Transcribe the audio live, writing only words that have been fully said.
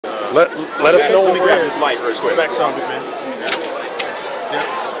let us know Let when me we're grab in. this mic real quick. Back some, big man.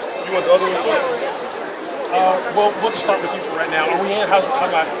 You want the other one too? Well, we'll just start with you for right now. Are we in? How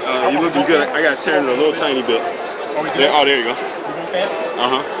about? You looking good. I got to turn it a little tiny bit. Are we good? There, oh, there you go. You both in?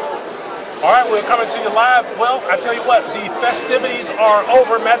 Uh-huh. All right, we're coming to you live. Well, I tell you what, the festivities are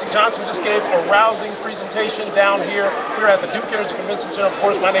over. Magic Johnson just gave a rousing presentation down here at the Duke Energy Convention Center. Of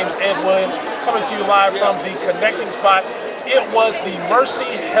course, my name is Ed Williams, coming to you live from the Connecting Spot. It was the Mercy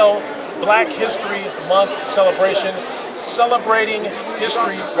Health Black History Month celebration, celebrating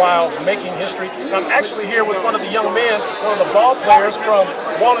history while making history. And I'm actually here with one of the young men, one of the ball players from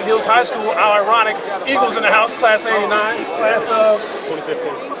Walnut Hills High School. How ironic. Eagles in the house, class 89, class of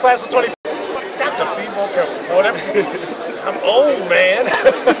 2015. Class of 2015. Got to be more careful, boy. I'm old, man.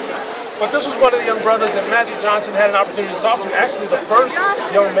 But this was one of the young brothers that Magic Johnson had an opportunity to talk to. Actually, the first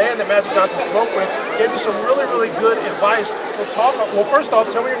young man that Magic Johnson spoke with gave you some really, really good advice. So well, first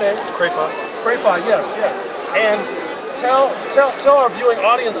off, tell me your name. Craypot. Craypot, yes. And tell our viewing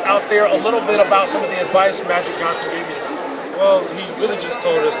audience out there a little bit about some of the advice Magic Johnson gave you. Well, he really just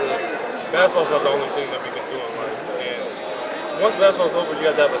told us that basketball's not the only thing that we can do in life. And once basketball's over, you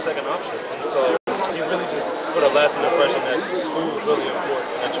have to have a second option. And so he really just put a lasting impression that school is really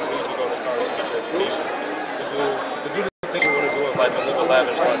important and that you need to go to college to get your education to do the things you want to do in life and live a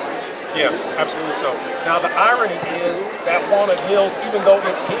lavish life. Yeah, absolutely so. Now the irony is that Walnut Hills, even though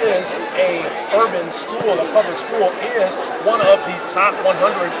it is a urban school, a public school, is one of the top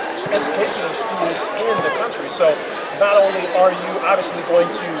 100 educational schools in the country. So not only are you obviously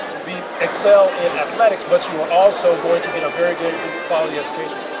going to excel in athletics, but you are also going to get a very good quality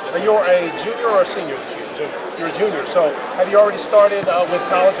education. Now you're a junior or a senior this year? Junior. You're a junior. So have you already started with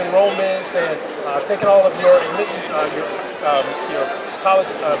college enrollments and taken all of your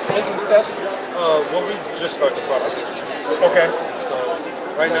college entrance test? Well, we just started the process of choosing. Okay. So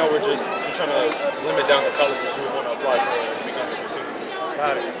right now we're trying to limit down the colleges we want to apply for and become a senior.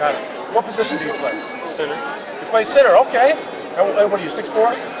 Got it. What position do you play? Center. You play center. Okay. And what are you?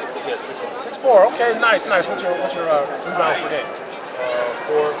 6'4"? Yes, 6'4". 6'4". Okay. Nice. What's your rebounds per game?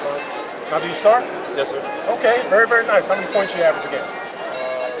 4, 5. Now do you start? Yes, sir. Okay. Very, very nice. How many points do you average a game?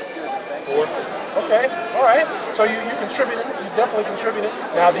 4. Okay, all right. So you contributed. You definitely contributed.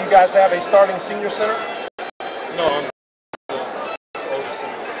 Now, do you guys have a starting senior center? No, I'm the oldest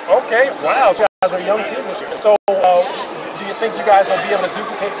senior. Okay, wow. So you guys are a young team this year. So do you think you guys will be able to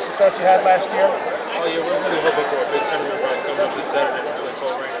duplicate the success you had last year? Oh, yeah, we're really hoping for a big tournament run coming up this Saturday. We're playing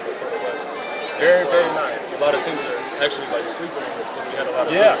Cold Rain in the First West. Very, very nice. A lot of teams are actually sleeping on this because we had a lot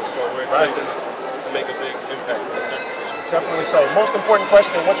of seniors. So we're expecting to make a big impact for the tournament this year. Definitely so. Most important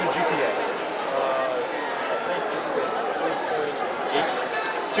question, what's your GPA?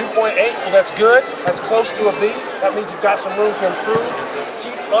 2.8, well that's good. That's close to a B. That means you've got some room to improve.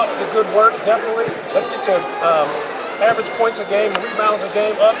 Keep up the good work, definitely. Let's get to average points a game, rebounds a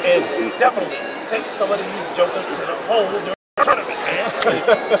game up, and definitely take some of these jokers to the whole tournament, man.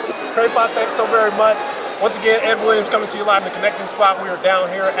 Craypot, thanks so very much. Once again, Ed Williams coming to you live in the Connecting Spot. We are down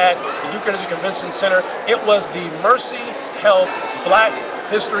here at the Duke Energy Convention Center. It was the Mercy Health Black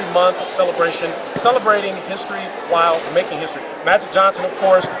History Month celebration, celebrating history while making history. Magic Johnson, of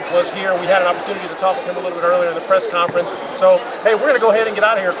course, was here. We had an opportunity to talk with him a little bit earlier in the press conference. So, hey, we're going to go ahead and get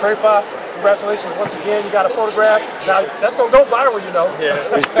out of here. Craypot, congratulations once again. You got a photograph. Now, that's going to go viral, you know. Yeah.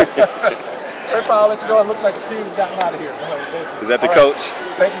 Craypot, I'll let you go. It looks like the team has gotten out of here. Is that the coach?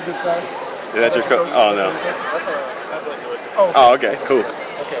 Thank you, good sir. Is that your coach? Oh, no. That's athletic director. Oh, okay, cool.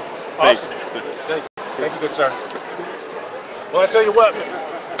 Okay. Thanks. Awesome. Thank you, good sir. Well, I tell you what,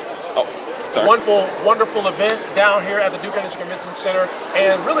 Oh, sorry. wonderful event down here at the Duke Energy Convention Center,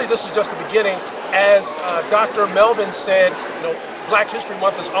 and really this is just the beginning. As Dr. Melvin said, Black History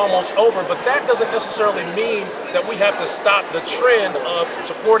Month is almost over, but that doesn't necessarily mean that we have to stop the trend of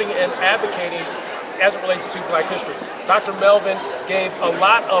supporting and advocating as it relates to Black history. Dr. Melvin gave a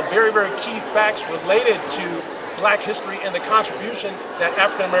lot of very, very key facts related to Black history and the contribution that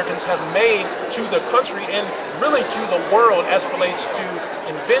African Americans have made to the country and really to the world as it relates to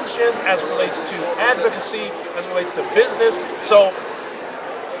inventions, as it relates to advocacy, as it relates to business. So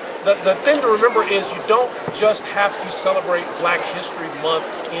the thing to remember is you don't just have to celebrate Black History Month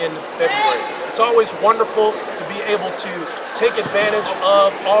in February. It's always wonderful to be able to take advantage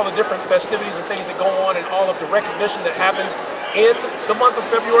of all the different festivities and things that go on and all of the recognition that happens in the month of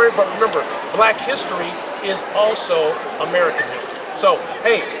February. But remember, Black history is also American history. So,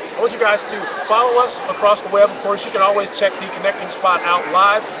 hey, I want you guys to follow us across the web. Of course, you can always check the Connecting Spot out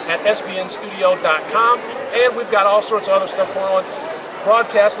live at sbnstudio.com. And we've got all sorts of other stuff going on.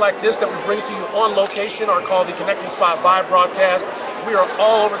 Broadcasts like this that we bring to you on location are called the Connecting Spot Vibe broadcast. We are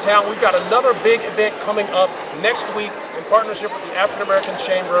all over town. We've got another big event coming up next week in partnership with the African American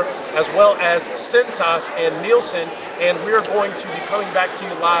Chamber as well as Cintas and Nielsen, and we're going to be coming back to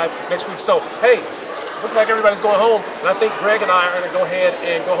you live next week. So, hey, looks like everybody's going home, and I think Greg and I are going to go ahead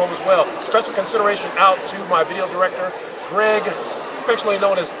and go home as well. Special consideration out to my video director, Greg, affectionately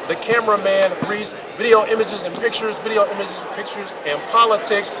known as the cameraman, Reese. Video images and pictures, and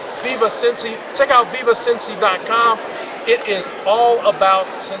politics. Viva Cincy. Check out vivacincy.com. It is all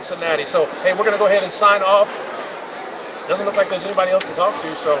about Cincinnati. So, hey, we're going to go ahead and sign off. Doesn't look like there's anybody else to talk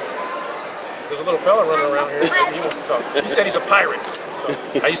to, so there's a little fella running around here. Maybe he wants to talk. He said he's a pirate. So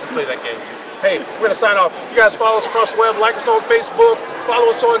I used to play that game too. Hey, we're going to sign off. You guys follow us across the web. Like us on Facebook. Follow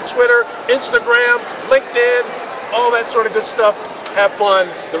us on Twitter, Instagram, LinkedIn, all that sort of good stuff. Have fun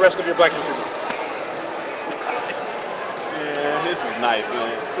the rest of your Black History Month. Man, this is nice,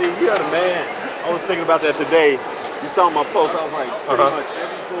 man. See, you're the man. I was thinking about that today. You saw my post. I was like, pretty much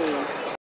every fool